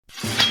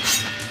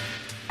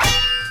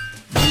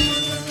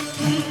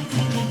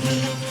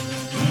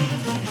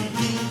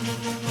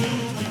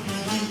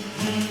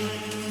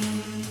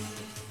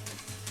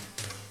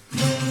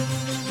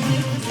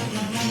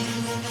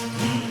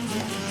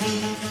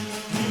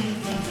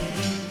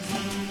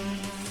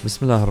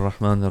بسم الله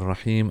الرحمن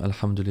الرحيم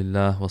الحمد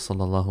لله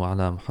وصلى الله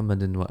على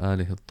محمد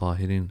وآله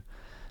الطاهرين.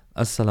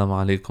 Assalamu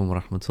alaikum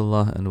wa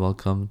rahmatullah, and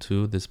welcome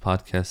to this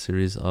podcast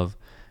series of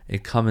a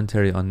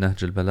commentary on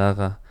Nahj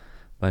al-Balagha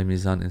by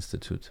Mizan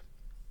Institute.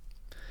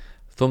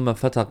 ثم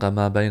فتق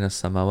ما بين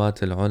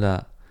السماوات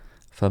العلى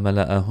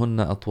فملأهن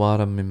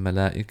أطوارا من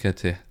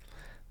ملائكته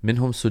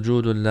منهم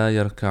سجود لا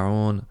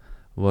يركعون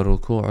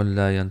وركوع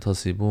لا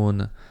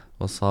ينتصبون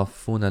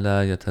وصافون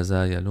لا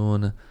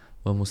يتزايلون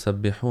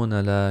ومسبحون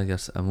لا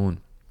يسأمون.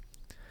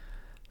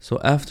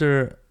 So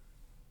after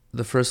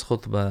the first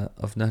khutbah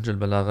of Nahj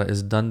al-Balagha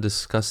is done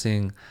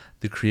discussing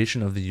the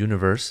creation of the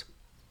universe,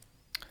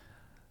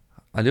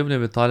 Ali ibn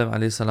Abi Talib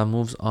alayhi salam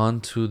moves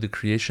on to the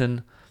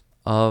creation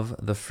of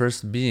the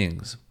first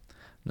beings.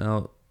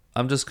 Now,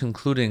 I'm just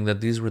concluding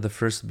that these were the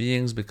first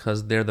beings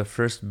because they're the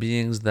first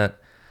beings that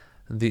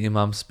the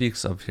Imam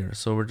speaks of here.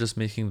 So we're just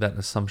making that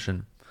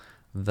assumption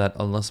that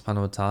Allah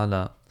subhanahu wa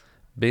ta'ala,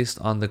 based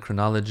on the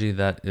chronology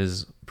that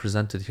is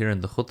presented here in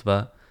the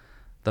khutbah,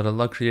 that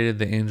Allah created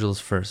the angels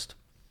first.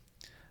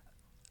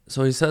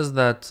 So he says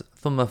that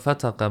ثُمَّ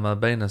فَتَقَ مَا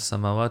بَيْنَ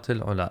السَّمَاوَاتِ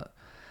الْعُلَى.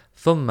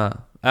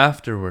 ثُمَّ,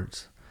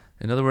 afterwards.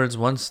 In other words,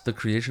 once the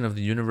creation of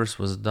the universe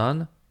was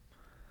done,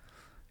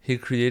 He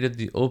created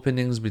the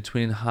openings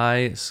between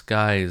high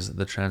skies,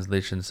 the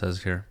translation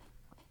says here.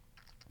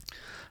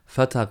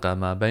 فَتَقَ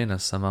مَا بَيْنَ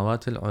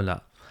السَّمَاوَاتِ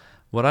الْعُلَى.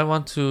 What I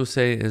want to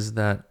say is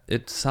that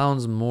it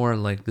sounds more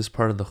like this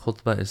part of the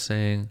khutbah is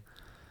saying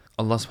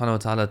Allah subhanahu wa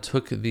ta'ala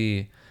took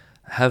the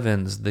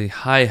heavens, the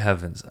high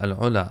heavens,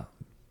 al-ula,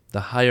 the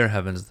higher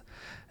heavens.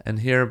 And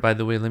here, by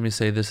the way, let me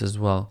say this as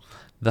well.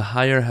 The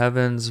higher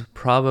heavens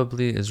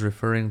probably is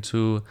referring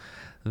to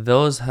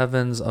those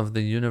heavens of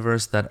the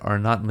universe that are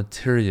not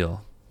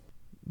material.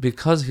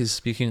 Because he's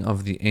speaking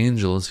of the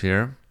angels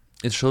here,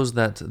 it shows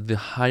that the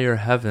higher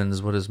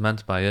heavens, what is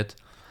meant by it,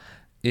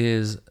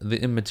 is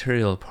the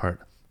immaterial part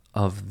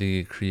of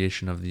the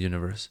creation of the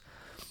universe.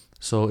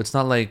 So it's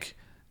not like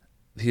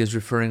he is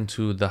referring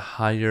to the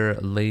higher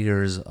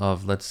layers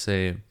of, let's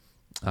say,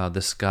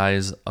 the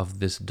skies of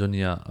this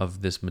dunya,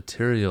 of this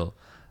material,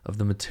 of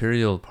the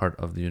material part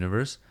of the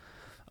universe,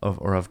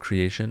 of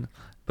creation,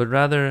 but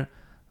rather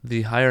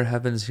the higher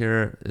heavens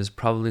here is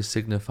probably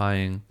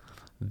signifying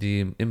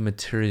the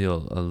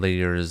immaterial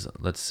layers,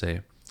 let's say,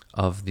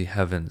 of the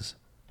heavens.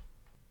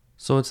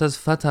 So it says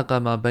فَتَقَ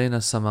مَا بَيْنَ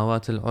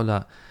السَّمَاوَاتِ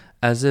الْعُلَى,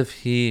 as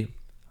if he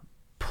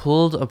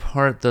pulled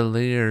apart the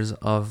layers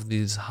of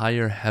these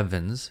higher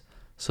heavens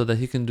so that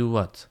he can do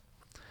what?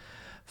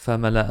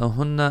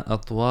 فَمَلَأَهُنَّ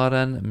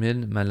أَطْوَارًا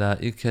مِنْ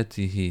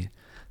مَلَائِكَتِهِ,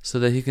 so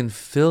that he can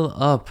fill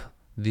up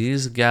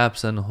these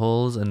gaps and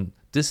holes and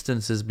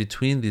distances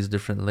between these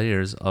different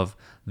layers of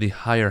the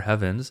higher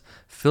heavens,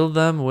 fill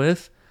them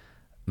with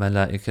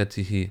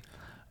ملائكته,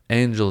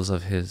 angels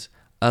of his.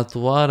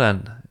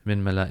 أطوارا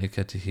من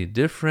ملائكته,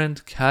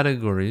 different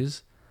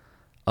categories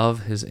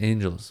of his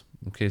angels.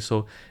 Okay,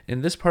 so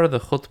in this part of the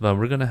khutbah,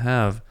 we're going to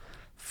have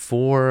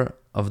 4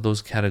 of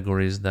those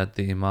categories that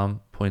the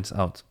Imam points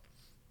out.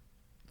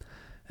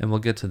 And we'll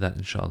get to that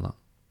inshallah.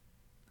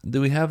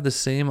 Do we have the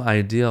same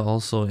idea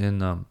also in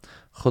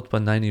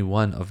khutbah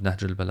 91 of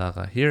Nahj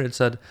al-Balagha? Here it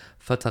said,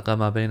 فَتَقَ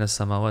مَا بَيْنَ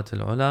السَّمَاوَاتِ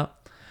الْعُلَى.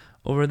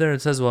 Over there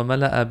it says,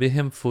 وَمَلَأَ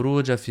بِهِمْ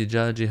فُرُوجَ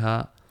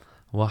فِجَاجِهَا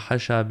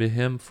وَحَشَى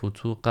بِهِمْ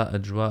فُتُوقَ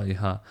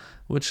أَجْوَائِهَا,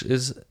 which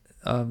is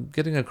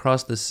getting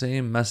across the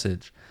same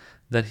message,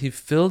 that he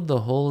filled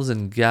the holes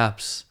and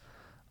gaps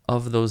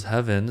of those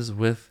heavens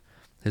with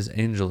his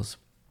angels.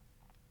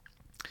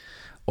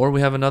 Or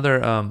we have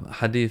another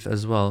hadith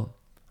as well,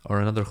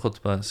 or another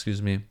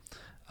khutbah,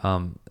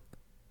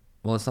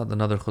 well, it's not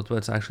another khutbah,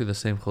 it's actually the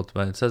same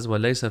khutbah. It says,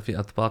 وَلَيْسَ فِي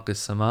أَطْبَاقِ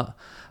السَّمَاءِ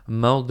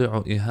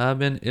مَوْضِعُ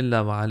إِهَابٍ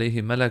إِلَّا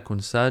وَعَلَيْهِ مَلَكٌ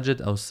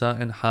سَاجِدْ أَوْ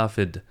سَاءٍ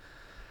حَافِدٍ.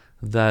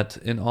 That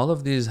in all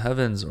of these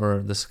heavens or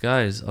the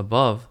skies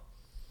above,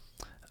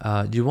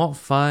 you won't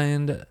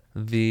find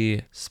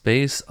the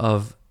space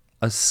of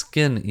a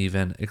skin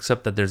even,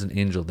 except that there's an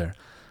angel there.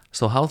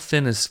 So how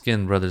thin is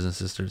skin, brothers and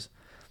sisters?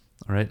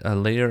 All right, a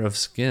layer of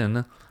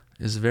skin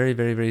is very,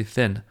 very, very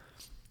thin.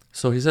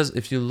 So he says,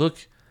 if you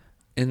look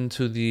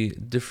into the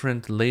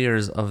different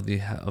layers of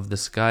the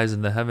skies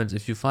and the heavens,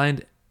 if you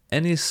find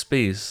any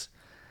space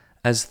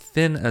as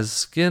thin as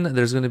skin,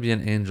 there's going to be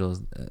an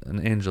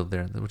angel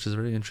there, which is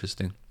very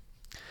interesting.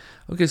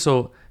 Okay,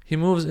 so he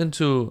moves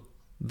into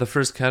the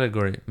first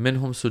category.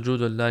 منهم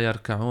سجود لا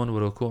يركعون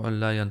وركوع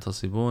لا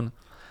ينتصبون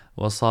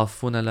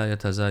وصافون لا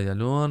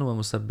يتزايلون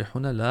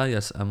ومسبحون لا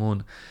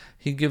يسأمون.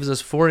 He gives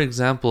us 4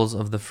 examples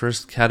of the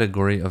first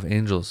category of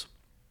angels.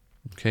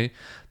 Okay,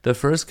 the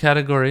first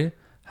category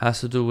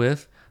has to do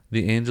with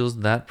the angels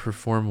that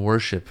perform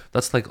worship.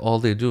 That's like all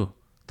they do.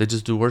 They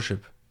just do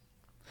worship.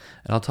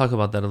 And I'll talk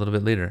about that a little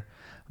bit later.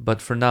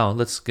 But for now,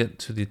 let's get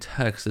to the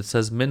text. It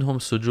says,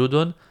 مِنْهُمْ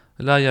سُجُودٌ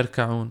لَا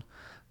يَرْكَعُونَ.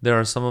 There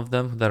are some of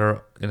them that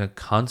are in a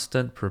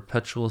constant,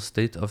 perpetual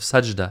state of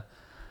sajda.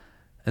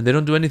 And they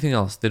don't do anything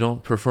else. They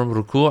don't perform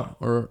ruku'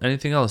 or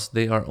anything else.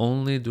 They are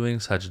only doing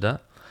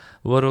sajda.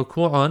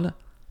 وَرُكُوعٌ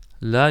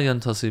لَا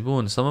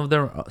يَنْتَصِبُونَ.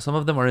 Some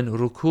of them are in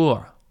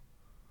ruku'.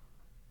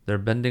 They're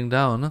bending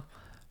down,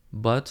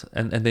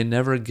 and they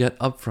never get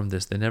up from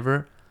this. They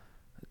never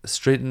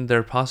straighten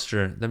their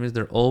posture. That means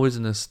they're always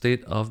in a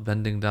state of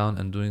bending down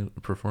and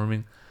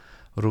performing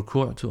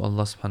ruku' to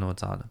Allah subhanahu wa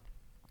ta'ala.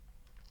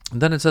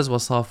 And then it says,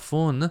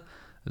 وَصَافُونَ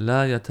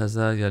لَا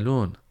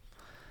يَتَزَايَلُونَ,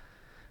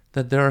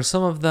 that there are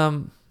some of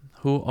them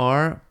who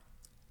are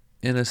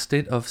in a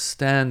state of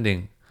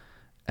standing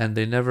and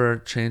they never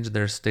change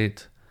their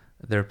state,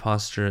 their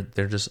posture.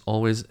 They're just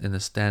always in a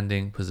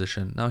standing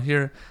position. Now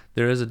here,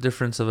 there is a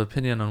difference of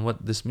opinion on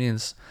what this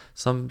means.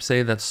 Some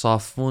say that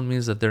safun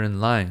means that they're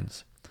in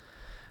lines.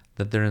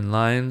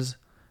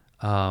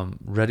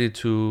 Ready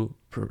to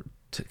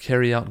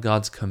carry out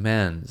God's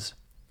commands.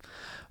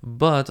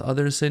 But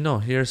others say no,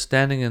 here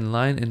standing in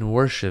line in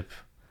worship.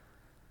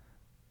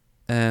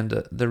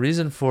 And the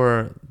reason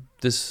for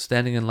this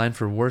standing in line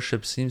for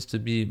worship seems to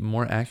be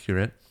more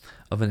accurate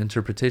of an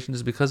interpretation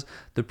is because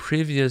the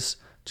previous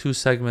two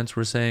segments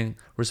we're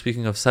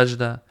speaking of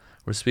sajda,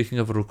 we're speaking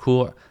of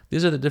ruku'.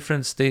 These are the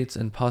different states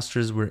and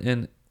postures we're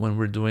in when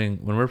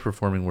we're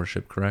performing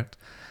worship, correct?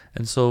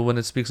 And so when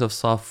it speaks of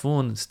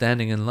safun,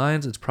 standing in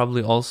lines, it's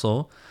probably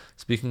also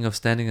speaking of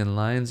standing in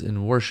lines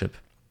in worship.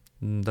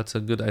 That's a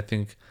good, I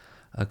think,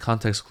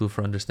 context clue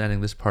for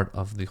understanding this part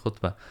of the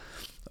khutbah.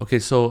 Okay,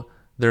 so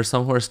there are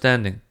some who are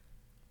standing.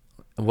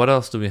 What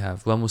else do we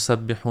have?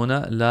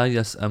 وَمُسَبِّحُونَ لَا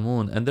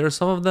يَسْأَمُونَ, and there are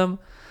some of them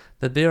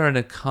that they are in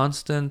a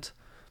constant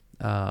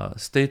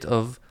state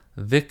of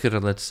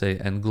dhikr, let's say,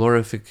 and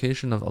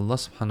glorification of Allah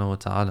subhanahu wa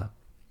ta'ala.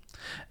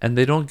 And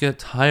they don't get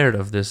tired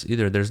of this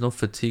either. There's no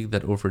fatigue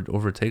that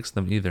overtakes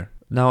them either.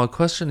 Now, a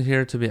question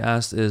here to be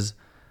asked is,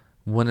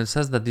 when it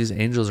says that these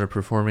angels are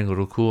performing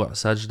ruku',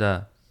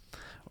 sajda,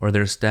 or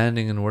they're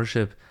standing in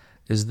worship,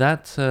 is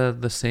that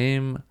the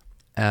same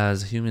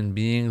as human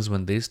beings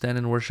when they stand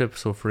in worship?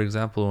 So for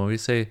example, when we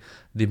say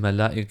the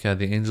malaika,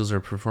 the angels are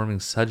performing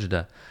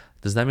sajda,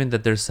 does that mean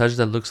that their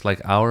sajda looks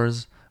like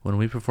ours when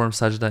we perform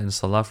sajda in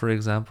salah, for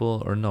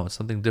example? Or no, it's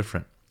something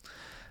different?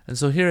 And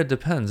so here it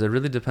depends. It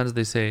really depends,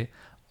 they say,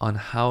 on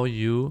how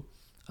you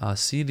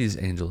see these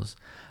angels.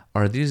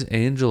 Are these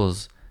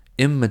angels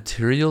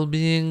immaterial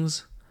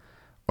beings?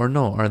 Or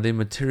no, are they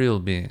material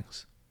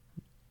beings?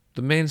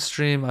 The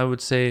mainstream, I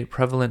would say,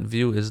 prevalent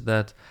view is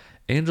that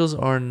angels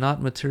are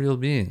not material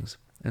beings.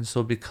 And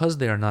so because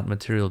they are not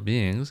material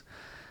beings,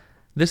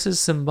 this is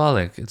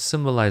symbolic. It's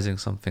symbolizing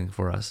something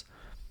for us.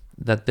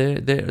 That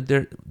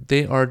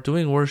they are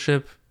doing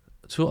worship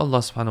to Allah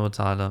subhanahu wa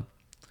ta'ala.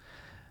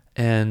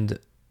 And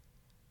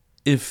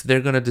if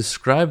they're going to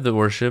describe the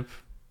worship,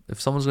 if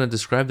someone's going to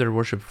describe their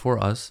worship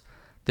for us,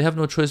 they have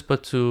no choice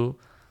but to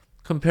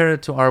compare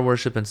it to our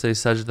worship and say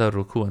sajda,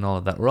 ruku, and all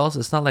of that. Or else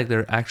it's not like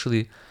they're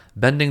actually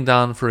bending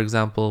down, for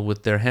example,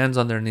 with their hands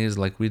on their knees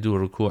like we do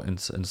ruku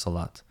in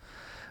salat.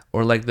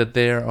 Or like that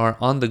they are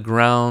on the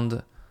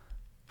ground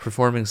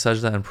performing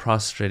sajda and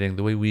prostrating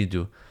the way we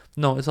do.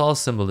 No, it's all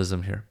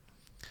symbolism here.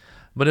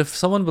 But if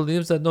someone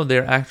believes that no,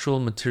 they're actual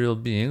material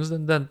beings,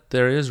 then that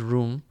there is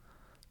room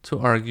to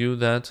argue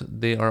that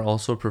they are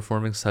also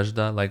performing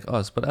sajda like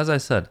us. But as I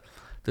said,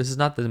 this is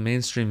not the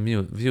mainstream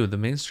view. The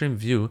mainstream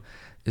view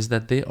is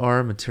that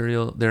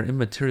they're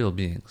immaterial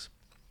beings.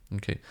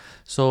 Okay,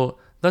 so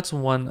that's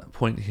one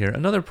point here.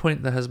 Another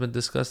point that has been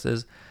discussed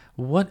is,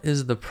 what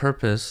is the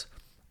purpose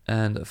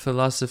and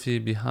philosophy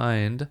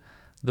behind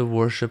the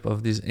worship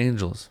of these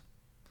angels?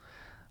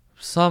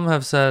 Some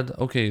have said,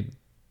 okay,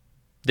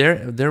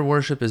 their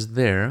worship is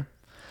there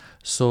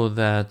so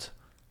that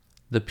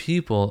the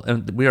people,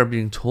 and we are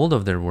being told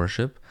of their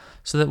worship,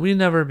 so that we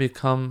never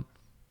become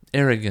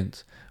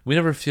arrogant. We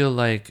never feel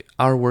like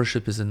our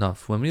worship is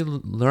enough. When we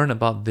learn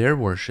about their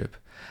worship,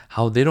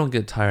 how they don't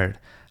get tired,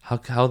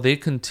 how they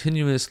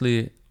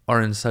continuously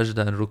are in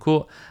sajda and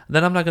ruku',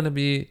 then I'm not going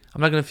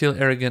to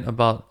feel arrogant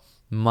about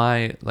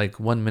my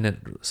 1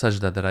 minute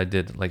sajda that I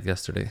did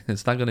yesterday.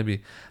 It's not going to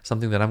be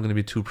something that I'm going to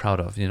be too proud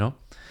of,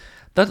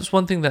 That's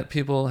one thing that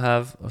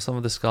some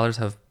of the scholars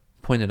have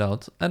pointed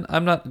out, and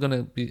I'm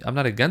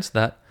not against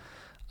that.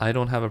 I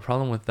don't have a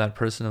problem with that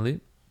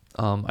personally.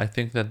 I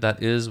think that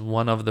is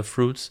one of the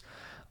fruits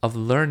of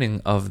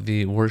learning of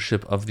the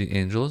worship of the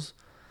angels.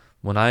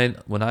 When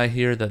I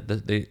hear that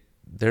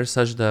their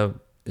sajda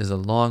is a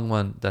long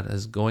one that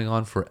is going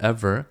on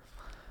forever,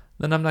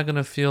 then I'm not going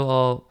to feel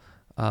all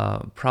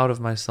proud of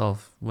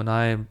myself when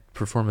I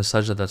perform a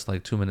sajda that's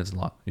 2 minutes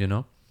long,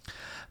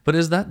 But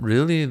is that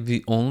really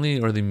the only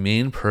or the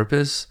main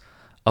purpose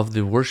of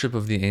the worship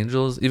of the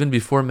angels? Even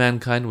before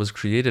mankind was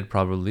created,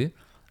 probably,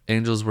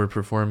 angels were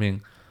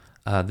performing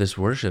this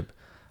worship.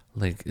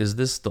 Is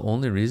this the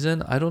only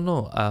reason? I don't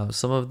know.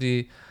 Some of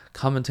the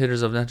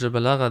commentators of Nahj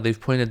al-Balagha, they've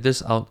pointed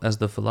this out as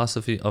the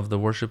philosophy of the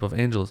worship of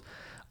angels.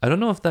 I don't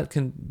know if that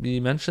can be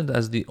mentioned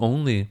as the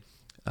only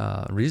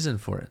reason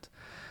for it.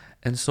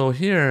 And so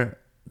here,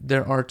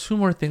 there are two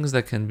more things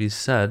that can be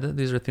said.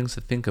 These are things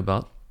to think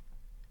about.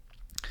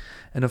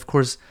 And of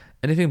course,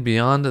 anything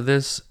beyond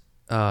this,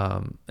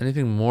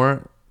 anything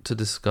more to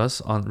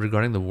discuss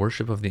regarding the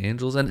worship of the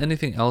angels, and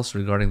anything else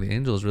regarding the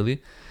angels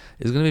really,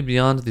 is going to be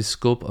beyond the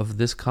scope of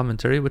this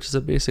commentary, which is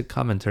a basic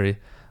commentary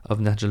of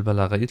Nahj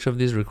al-Balagha. Each of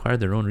these require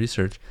their own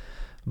research.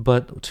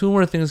 But two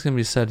more things can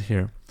be said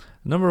here.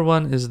 Number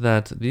one is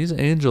that these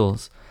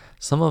angels,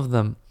 some of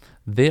them,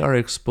 they are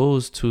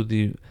exposed to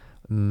the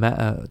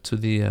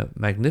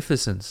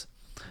magnificence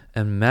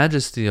and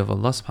majesty of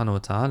Allah subhanahu wa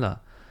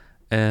ta'ala.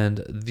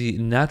 And the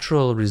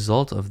natural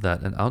result of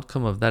that, an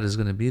outcome of that, is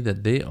going to be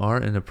that they are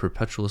in a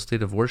perpetual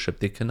state of worship.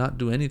 They cannot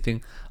do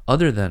anything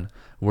other than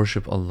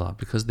worship Allah,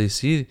 because they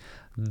see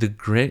the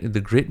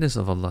greatness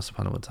of Allah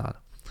subhanahu wa ta'ala.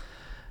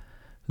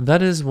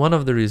 That is one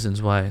of the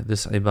reasons why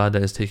this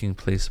ibadah is taking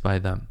place by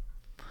them.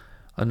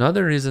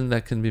 Another reason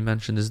that can be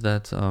mentioned is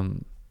that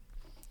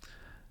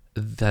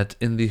that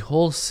in the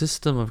whole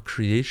system of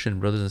creation,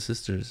 brothers and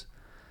sisters,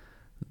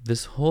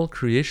 this whole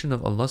creation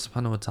of Allah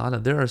subhanahu wa ta'ala,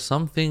 there are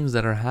some things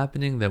that are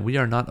happening that we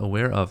are not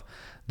aware of.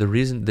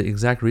 The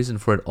exact reason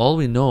for it, all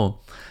we know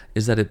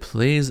is that it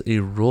plays a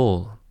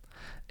role,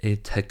 a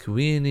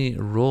takwini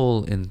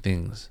role in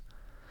things.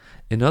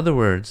 In other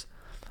words,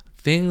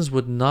 things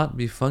would not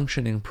be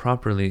functioning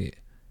properly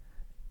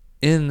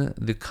in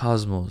the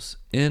cosmos,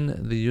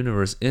 in the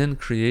universe, in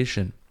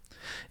creation,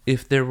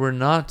 if there were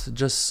not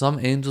just some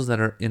angels that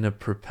are in a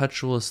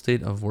perpetual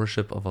state of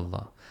worship of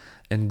Allah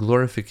and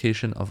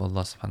glorification of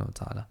Allah subhanahu wa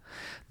ta'ala.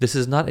 This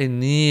is not a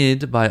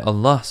need by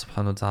Allah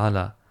subhanahu wa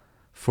ta'ala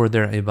for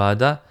their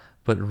ibadah,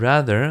 but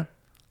rather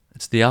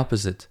it's the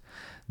opposite.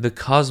 The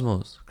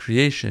cosmos,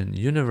 creation,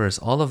 universe,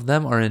 all of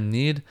them are in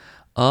need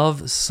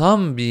of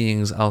some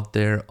beings out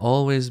there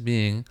always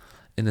being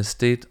in a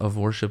state of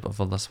worship of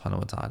Allah subhanahu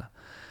wa ta'ala.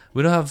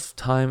 We don't have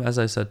time, as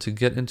I said, to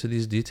get into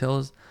these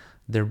details.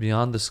 They're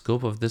beyond the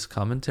scope of this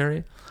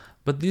commentary,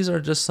 but these are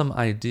just some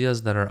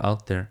ideas that are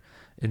out there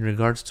in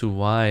regards to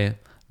why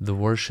the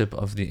worship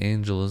of the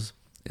angels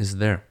is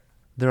there.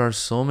 There are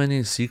so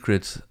many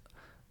secrets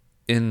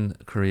in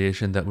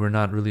creation that we're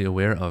not really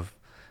aware of.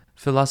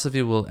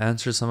 Philosophy will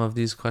answer some of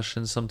these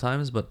questions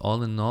sometimes, but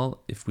all in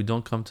all, if we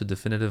don't come to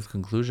definitive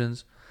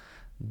conclusions,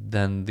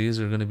 then these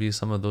are going to be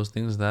some of those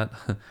things that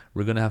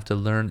we're going to have to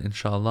learn,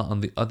 inshallah,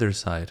 on the other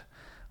side,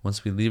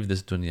 once we leave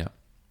this dunya.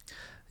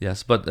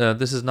 Yes, but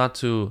this is not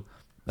to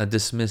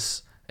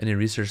dismiss any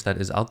research that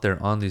is out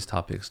there on these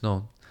topics.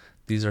 No,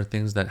 these are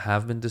things that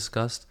have been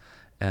discussed,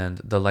 and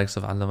the likes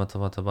of Allama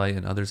Tabatabai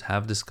and others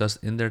have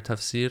discussed in their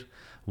tafsir.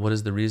 What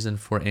is the reason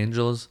for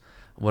angels?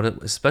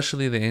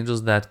 Especially the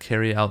angels that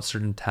carry out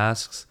certain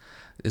tasks.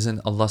 Isn't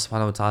Allah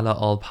subhanahu wa ta'ala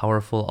all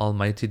powerful,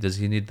 almighty? Does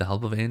He need the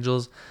help of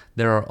angels?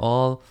 There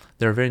are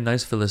very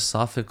nice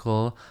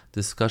philosophical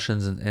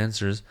discussions and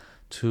answers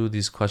to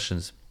these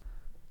questions.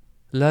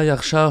 لا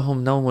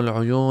يغشاهم نوم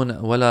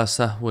العيون ولا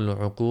سهو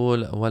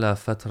العقول ولا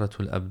فترة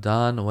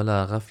الأبدان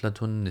ولا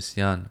غفلة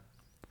النسيان.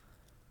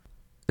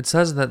 It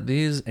says that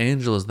these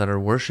angels that are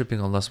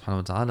worshipping Allah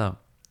subhanahu wa ta'ala,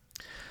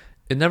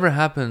 it never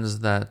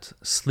happens that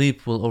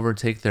sleep will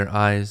overtake their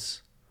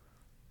eyes.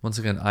 Once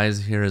again,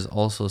 eyes here is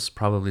also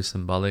probably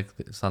symbolic.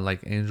 It's not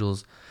like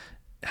angels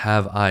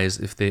have eyes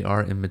if they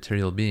are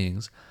immaterial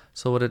beings.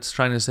 So what it's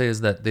trying to say is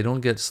that they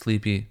don't get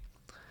sleepy.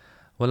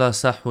 ولا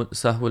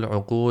سهو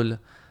العقول.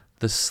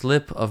 The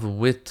slip of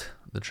wit,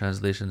 the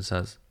translation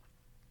says,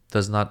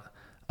 they're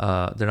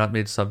not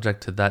made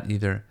subject to that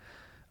either.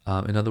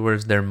 In other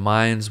words, their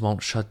minds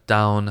won't shut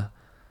down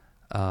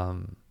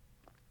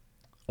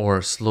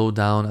or slow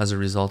down as a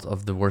result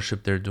of the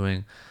worship they're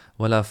doing.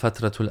 وَلَا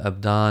فَتْرَةُ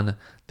الْأَبْدَانِ.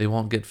 They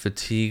won't get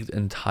fatigued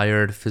and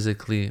tired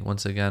physically,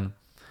 once again,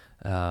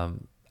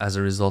 as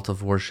a result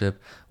of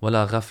worship.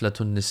 وَلَا غَفْلَةُ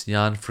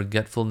النِّسْيَانِ.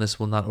 Forgetfulness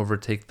will not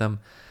overtake them.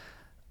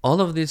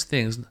 All of these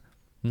things,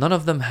 none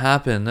of them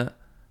happen.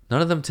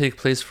 None of them take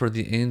place for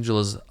the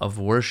angels of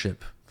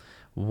worship.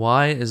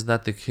 Why is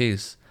that the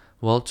case?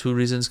 Well, two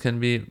reasons can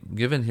be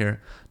given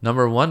here.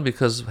 Number one,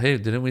 because, hey,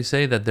 didn't we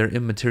say that they're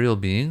immaterial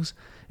beings?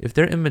 If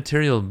they're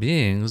immaterial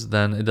beings,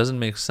 then it doesn't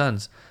make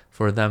sense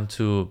for them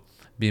to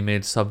be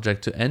made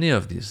subject to any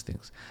of these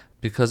things,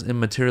 because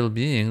immaterial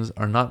beings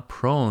are not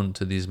prone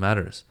to these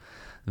matters.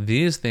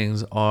 These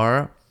things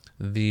are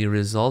the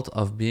result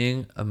of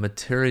being a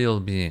material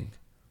being,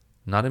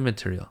 not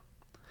immaterial.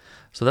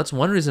 So that's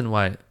one reason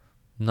why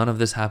none of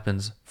this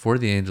happens for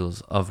the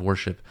angels of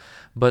worship.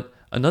 But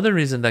another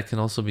reason that can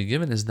also be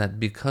given is that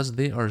because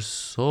they are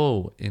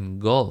so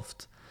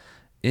engulfed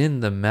in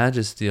the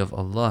majesty of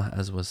Allah,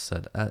 as was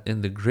said,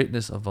 in the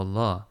greatness of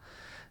Allah,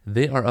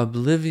 they are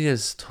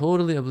oblivious,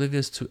 totally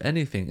oblivious to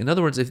anything. In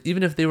other words,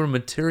 even if they were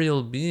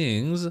material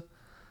beings,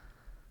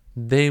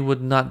 they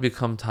would not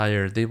become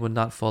tired, they would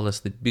not fall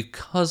asleep,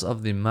 because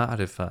of the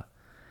ma'rifah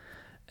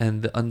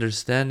and the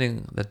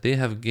understanding that they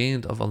have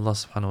gained of Allah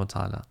subhanahu wa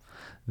ta'ala.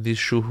 The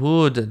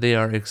shuhud they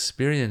are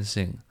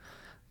experiencing,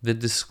 the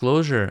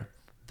disclosure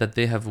that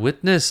they have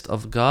witnessed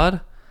of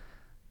God,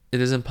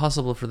 it is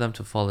impossible for them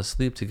to fall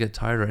asleep, to get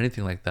tired or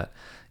anything like that,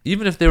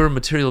 even if they were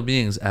material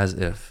beings, as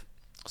if.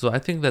 So I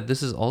think that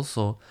this is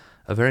also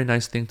a very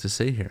nice thing to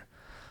say here.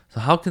 So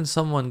how can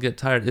someone get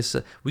tired?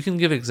 We can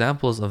give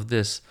examples of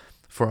this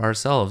for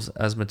ourselves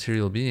as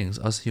material beings,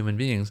 us human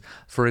beings.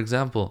 For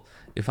example,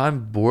 if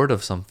I'm bored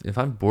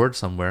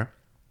somewhere,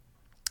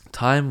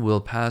 time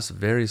will pass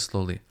very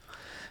slowly.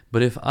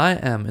 But if I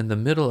am in the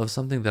middle of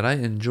something that I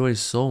enjoy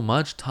so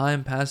much,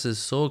 time passes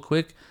so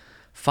quick.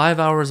 5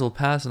 hours will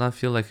pass and I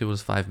feel like it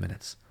was 5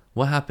 minutes.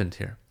 What happened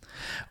here?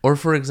 Or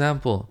for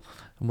example,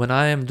 when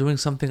I am doing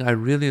something I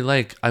really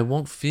like, I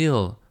won't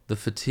feel the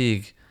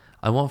fatigue.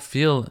 I won't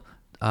feel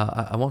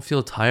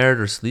tired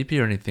or sleepy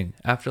or anything.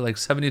 After like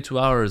 72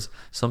 hours,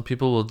 some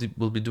people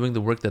will be doing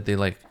the work that they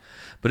like.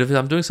 But if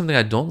I'm doing something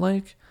I don't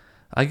like,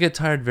 I get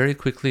tired very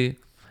quickly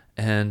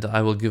and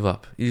I will give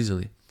up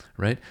easily,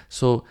 right?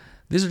 So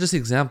these are just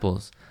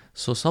examples.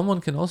 So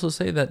someone can also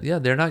say that, yeah,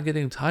 they're not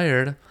getting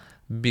tired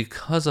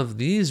because of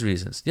these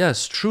reasons.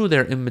 Yes, true,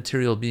 they're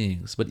immaterial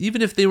beings. But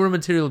even if they were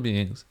material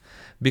beings,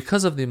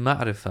 because of the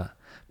ma'rifah,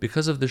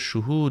 because of the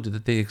shuhud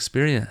that they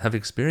have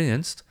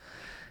experienced,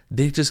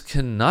 they just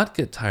cannot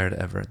get tired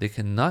ever. They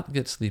cannot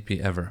get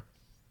sleepy ever,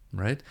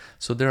 right?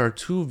 So there are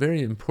two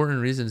very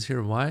important reasons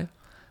here why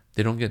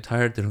they don't get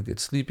tired, they don't get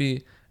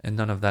sleepy, and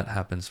none of that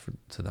happens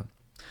to them.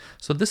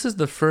 So this is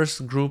the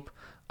first group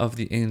of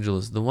the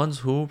angels, the ones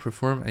who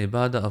perform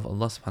ibadah of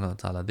Allah subhanahu wa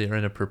ta'ala. They are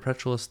in a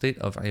perpetual state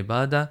of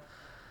ibadah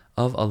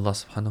of Allah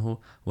subhanahu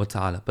wa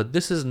ta'ala. But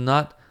this is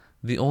not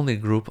the only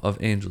group of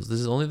angels. This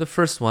is only the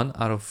first one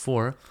out of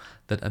 4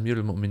 that Amir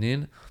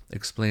al-Mu'mineen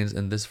explains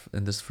in this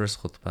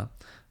first khutbah.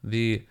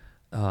 The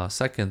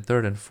second,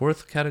 third, and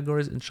fourth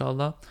categories,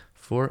 inshallah,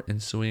 for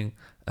ensuing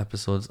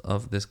episodes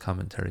of this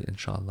commentary,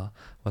 inshallah.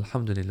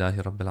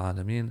 Walhamdulillahi Rabbil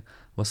Alameen.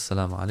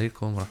 Wassalamu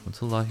alaikum wa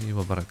rahmatullahi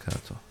wa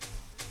barakatuh.